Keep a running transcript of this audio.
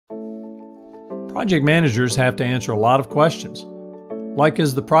Project managers have to answer a lot of questions, like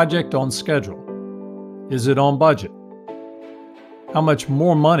is the project on schedule? Is it on budget? How much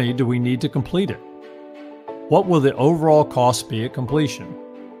more money do we need to complete it? What will the overall cost be at completion?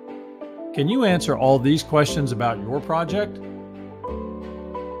 Can you answer all these questions about your project?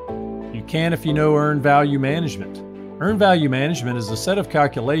 You can if you know earned value management. Earned value management is a set of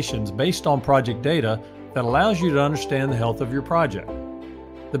calculations based on project data that allows you to understand the health of your project.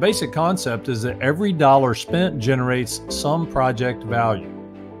 The basic concept is that every dollar spent generates some project value.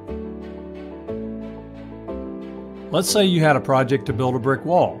 Let's say you had a project to build a brick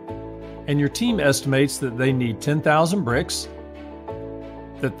wall, and your team estimates that they need 10,000 bricks,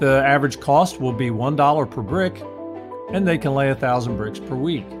 that the average cost will be $1 per brick, and they can lay 1,000 bricks per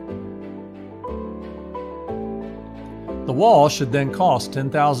week. The wall should then cost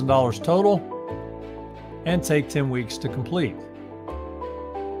 $10,000 total and take 10 weeks to complete.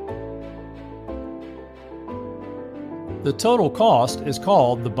 The total cost is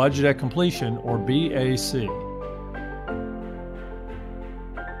called the budget at completion, or BAC.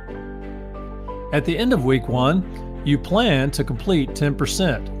 At the end of week 1, you plan to complete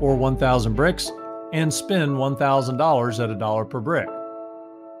 10%, or 1,000 bricks, and spend $1,000 at $1 per brick.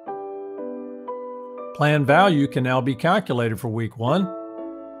 Planned value can now be calculated for week 1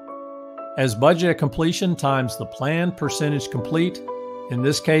 as budget at completion times the planned percentage complete, in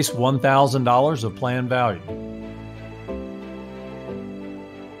this case $1,000 of planned value.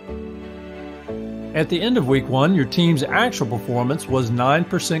 At the end of week 1, your team's actual performance was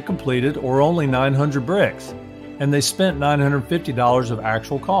 9% completed, or only 900 bricks, and they spent $950 of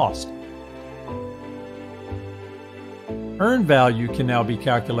actual cost. Earned value can now be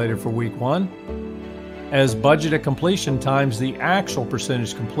calculated for week 1 as budget at completion times the actual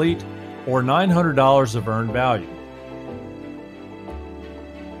percentage complete, or $900 of earned value.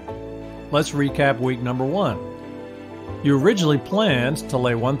 Let's recap week number 1. You originally planned to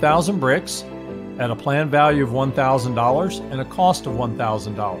lay 1,000 bricks at a planned value of $1,000 and a cost of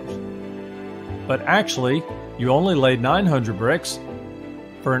 $1,000. But actually, you only laid 900 bricks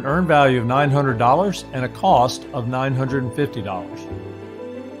for an earned value of $900 and a cost of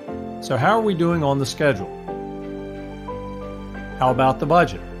 $950. So how are we doing on the schedule? How about the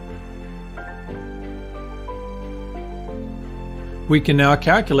budget? We can now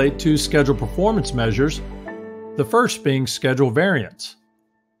calculate 2 schedule performance measures, the first being schedule variance.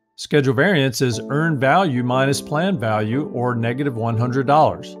 Schedule variance is earned value minus planned value, or negative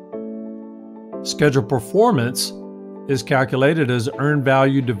 $100. Schedule performance is calculated as earned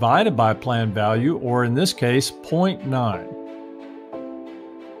value divided by planned value, or in this case, 0.9.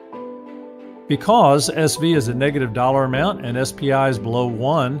 Because SV is a negative dollar amount and SPI is below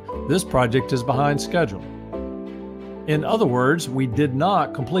 1, this project is behind schedule. In other words, we did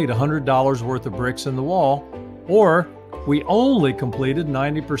not complete $100 worth of bricks in the wall, or we only completed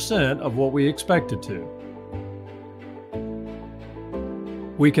 90% of what we expected to.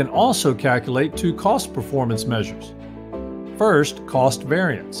 We can also calculate 2 cost performance measures. First, cost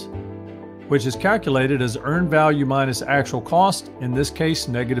variance, which is calculated as earned value minus actual cost, in this case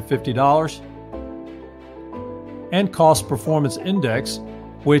negative $50, and cost performance index,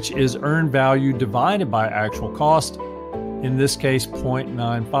 which is earned value divided by actual cost, in this case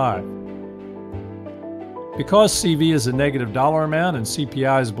 0.95. Because CV is a negative dollar amount and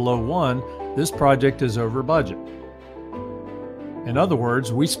CPI is below 1, this project is over budget. In other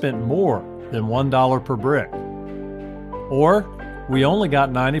words, we spent more than $1 per brick. Or, we only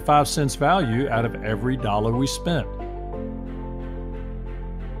got 95 cents value out of every dollar we spent.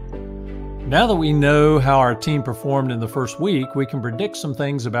 Now that we know how our team performed in the first week, we can predict some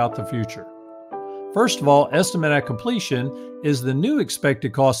things about the future. First of all, estimate at completion is the new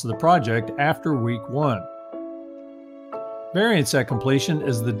expected cost of the project after week 1. Variance at completion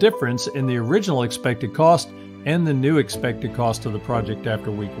is the difference in the original expected cost and the new expected cost of the project after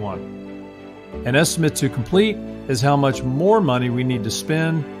week 1. An estimate to complete is how much more money we need to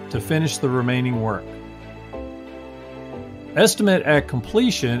spend to finish the remaining work. Estimate at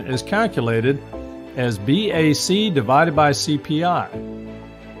completion is calculated as BAC divided by CPI.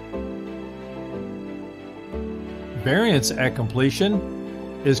 Variance at completion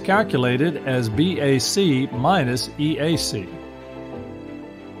is calculated as BAC minus EAC.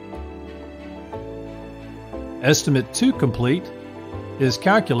 Estimate to complete is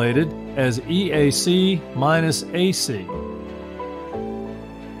calculated as EAC minus AC.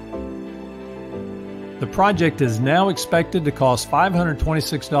 The project is now expected to cost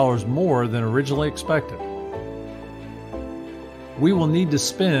 $526 more than originally expected. We will need to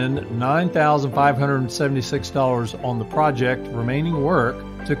spend $9,576 on the project remaining work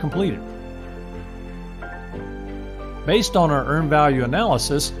to complete it. Based on our earned value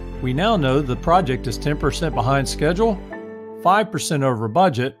analysis, we now know the project is 10% behind schedule, 5% over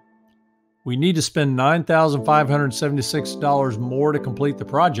budget. We need to spend $9,576 more to complete the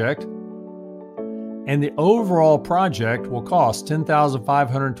project, and the overall project will cost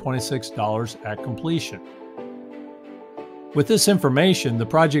 $10,526 at completion. With this information, the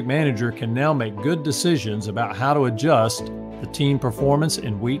project manager can now make good decisions about how to adjust the team performance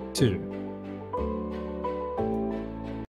in week 2.